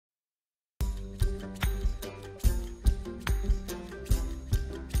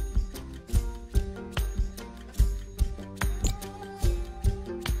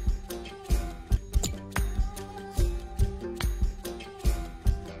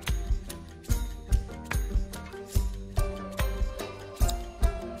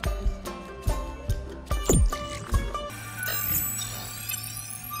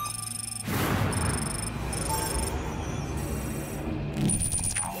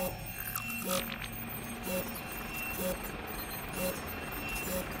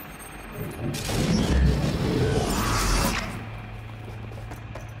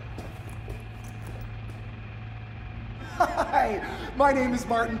My name is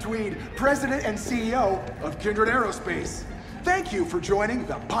Martin Tweed, President and CEO of Kindred Aerospace. Thank you for joining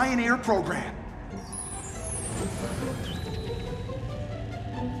the Pioneer program.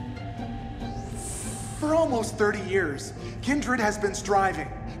 For almost 30 years, Kindred has been striving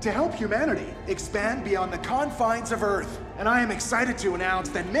to help humanity expand beyond the confines of Earth. And I am excited to announce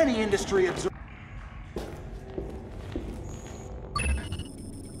that many industry observers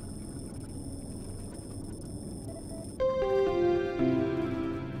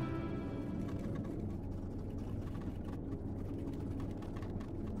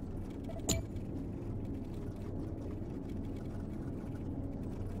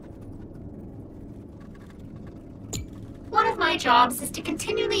One of my jobs is to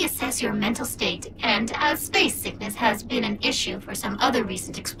continually assess your mental state, and as space sickness has been an issue for some other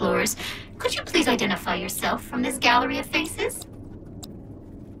recent explorers, could you please identify yourself from this gallery of faces?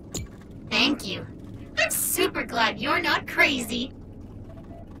 Thank you. I'm super glad you're not crazy.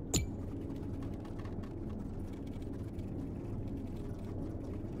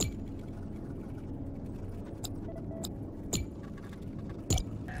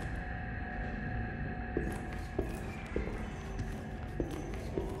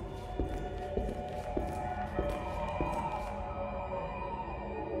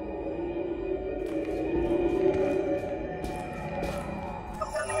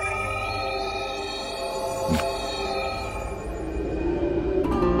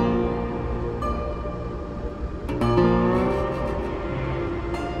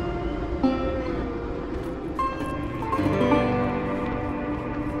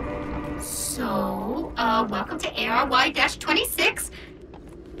 Welcome to ARY-26.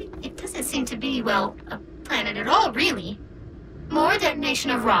 It doesn't seem to be, well, a planet at all, really. More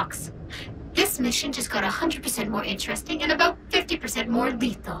detonation of rocks. This mission just got 100% more interesting and about 50% more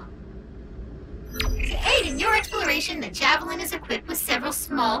lethal. To aid in your exploration, the Javelin is equipped with several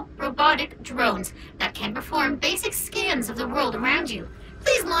small, robotic drones that can perform basic scans of the world around you.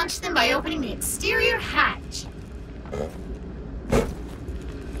 Please launch them by opening the exterior hatch.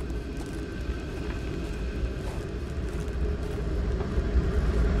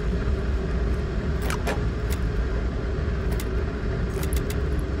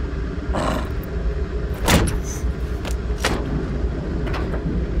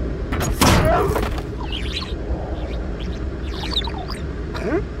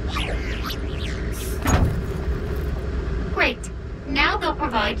 Great. Now they'll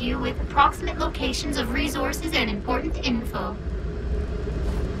provide you with approximate locations of resources and important info.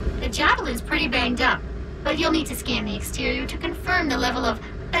 The Javelin's pretty banged up, but you'll need to scan the exterior to confirm the level of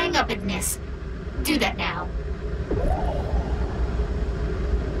bang-uppedness. Do that now.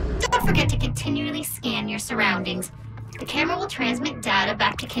 Don't forget to continually scan your surroundings. The camera will transmit data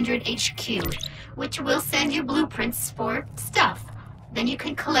back to Kindred HQ, which will send you blueprints for stuff. Then you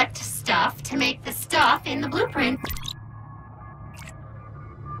can collect stuff to make the stuff in the blueprint.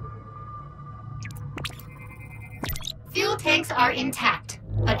 Fuel tanks are intact,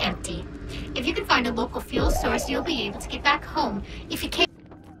 but empty. If you can find a local fuel source, you'll be able to get back home. If you can't...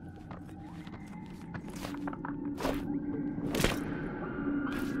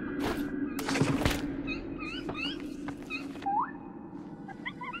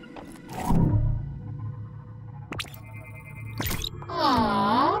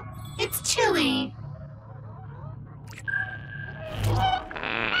 Aww, it's chilly.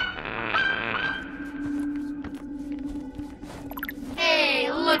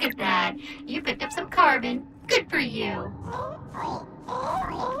 Hey, look at that. You picked up some carbon. Good for you.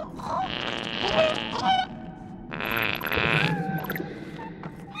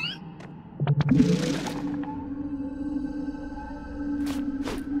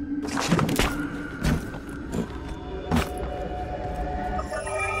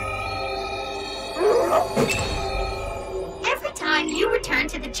 Every time you return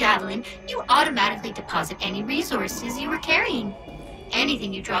to the Javelin, you automatically deposit any resources you were carrying.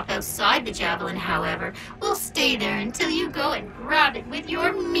 Anything you drop outside the Javelin, however, will stay there until you go and grab it with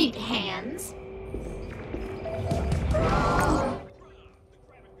your meat hands.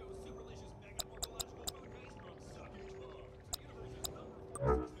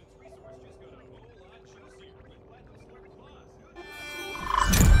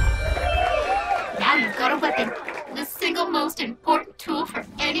 Now you've got a weapon, the single most important tool for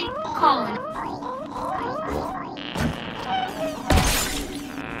any colony.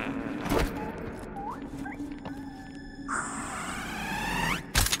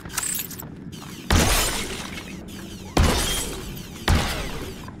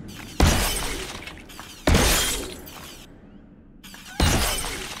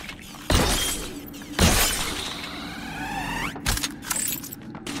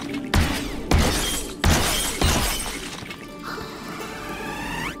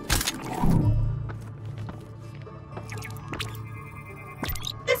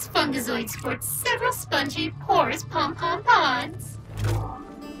 sports several spongy, porous pom-pom pods.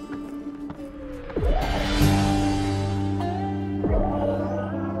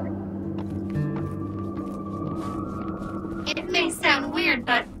 It may sound weird,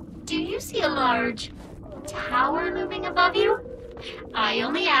 but do you see a large tower looming above you? I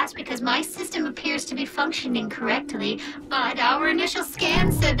only ask because my system appears to be functioning correctly, but our initial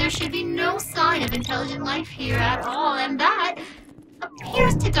scan said there should be no sign of intelligent life here at all, and that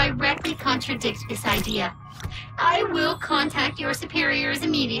appears to directly contradict this idea. I will contact your superiors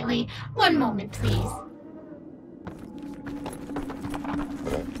immediately. One moment, please.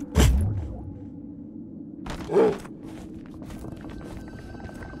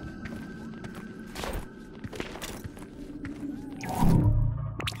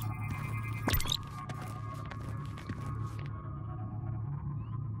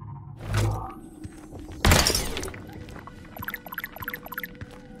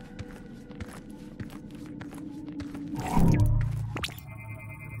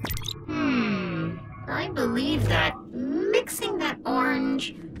 I believe that mixing that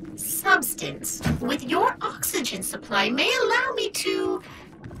orange substance with your oxygen supply may allow me to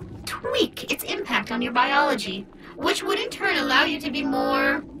tweak its impact on your biology, which would in turn allow you to be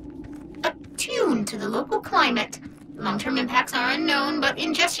more attuned to the local climate. Long-term impacts are unknown, but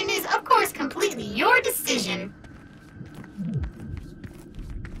ingestion is, of course, completely your decision.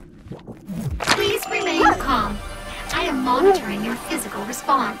 Please remain calm. I am monitoring your physical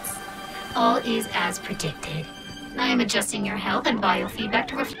response. All is as predicted. I am adjusting your health and biofeedback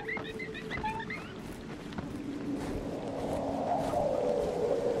to reflect.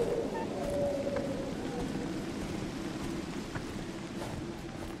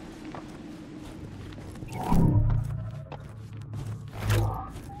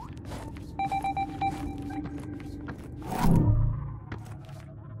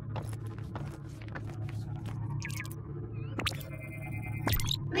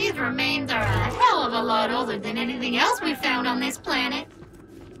 These remains are a hell of a lot older than anything else we found on this planet.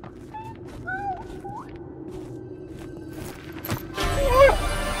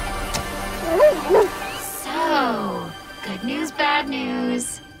 So, good news, bad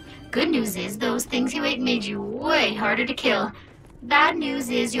news. Good news is those things you ate made you way harder to kill. Bad news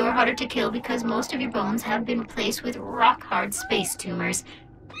is you're harder to kill because most of your bones have been replaced with rock-hard space tumors.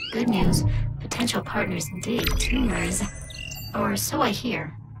 Good news, potential partners dig tumors. Or so I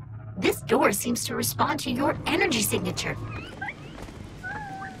hear. This door seems to respond to your energy signature.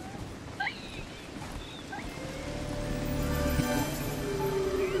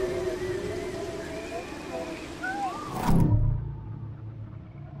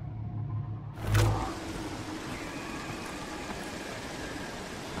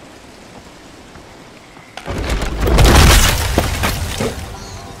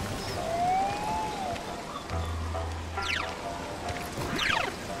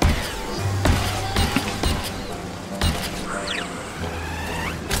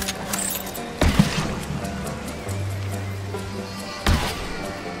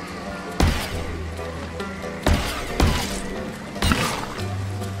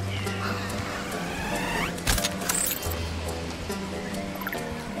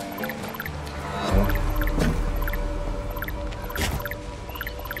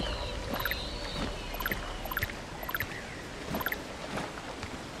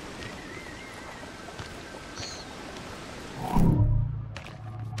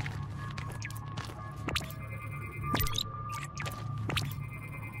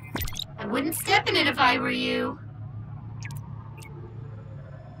 I wouldn't step in it if I were you.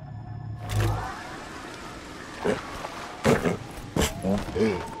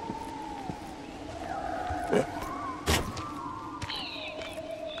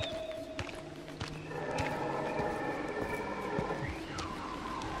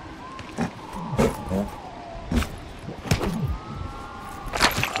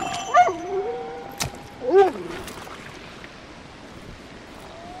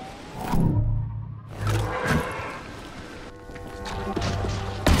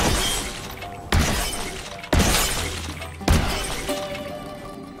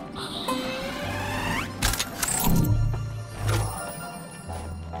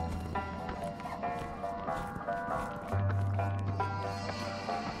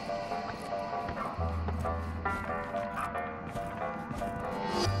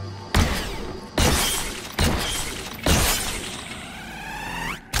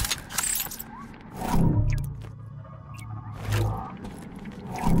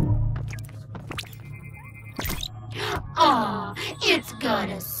 Aw, it's got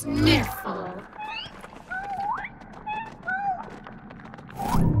a sniffle.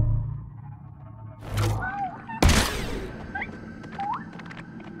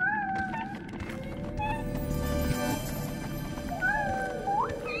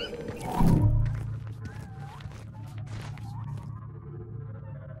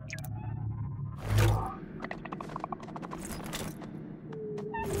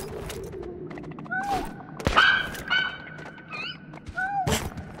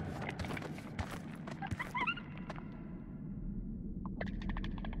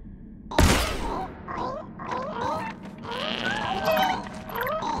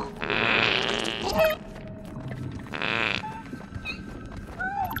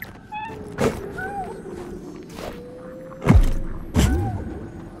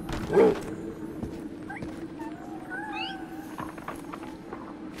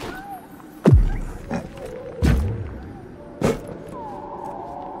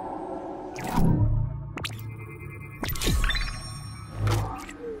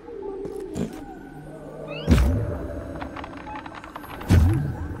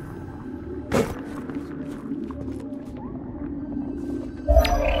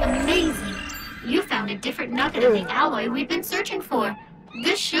 nugget of the alloy we've been searching for.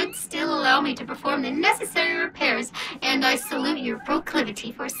 This should still allow me to perform the necessary repairs, and I salute your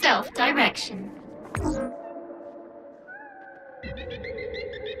proclivity for self-direction.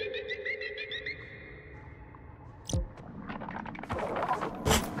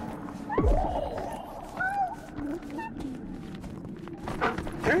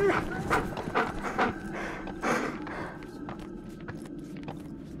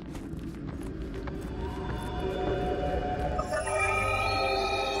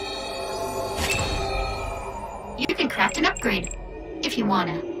 You can craft an upgrade, if you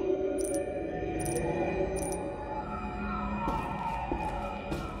wanna.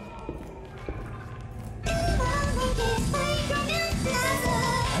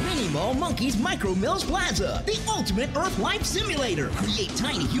 Mall Monkey's Micro Mills Plaza, the ultimate Earth life simulator. Create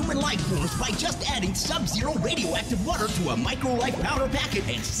tiny human life forms by just adding sub-zero radioactive water to a micro life powder packet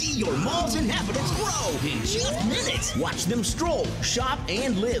and see your mall's inhabitants grow in just minutes. Watch them stroll, shop,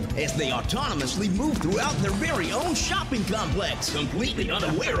 and live as they autonomously move throughout their very own shopping complex, completely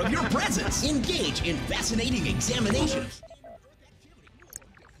unaware of your presence. Engage in fascinating examinations.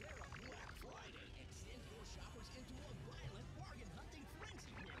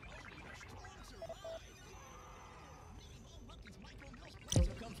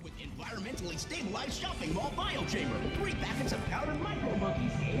 Environmentally stabilized shopping mall biochamber. 3 packets of powdered micro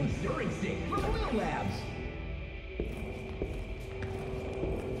monkeys and stirring stick from Will Labs.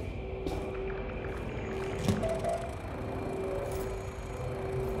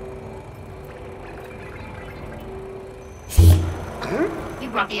 You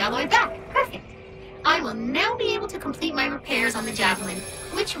brought the alloy back. Perfect. I will now be able to complete my repairs on the Javelin,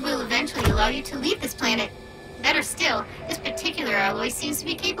 which will eventually allow you to leave this planet. Better still, this particular alloy seems to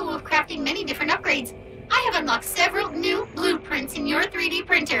be capable of crafting many different upgrades. I have unlocked several new blueprints in your 3D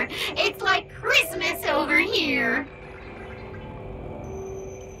printer. It's like Christmas over here.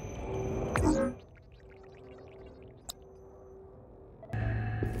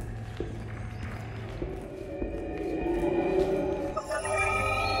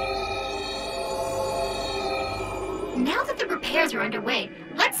 Now that the repairs are underway,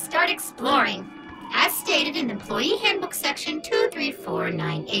 let's start exploring. As stated in Employee Handbook Section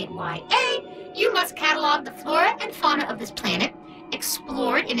 23498YA, you must catalog the flora and fauna of this planet,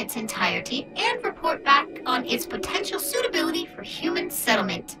 explore it in its entirety, and report back on its potential suitability for human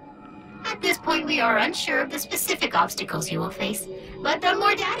settlement. At this point, we are unsure of the specific obstacles you will face, but the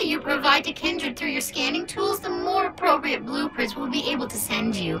more data you provide to Kindred through your scanning tools, the more appropriate blueprints we'll be able to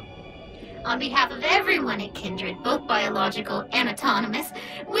send you. On behalf of everyone at Kindred, both biological and autonomous,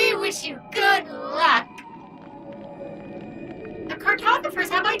 we wish you good luck! The cartographers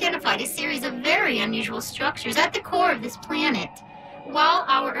have identified a series of very unusual structures at the core of this planet. While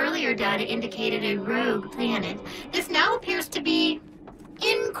our earlier data indicated a rogue planet, this now appears to be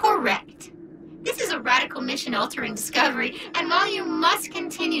incorrect. This is a radical mission-altering discovery, and while you must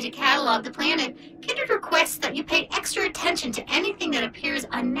continue to catalog the planet, Kindred requests that you pay extra attention to anything that appears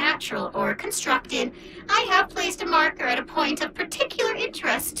unnatural or constructed. I have placed a marker at a point of particular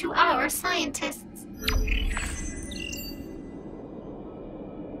interest to our scientists.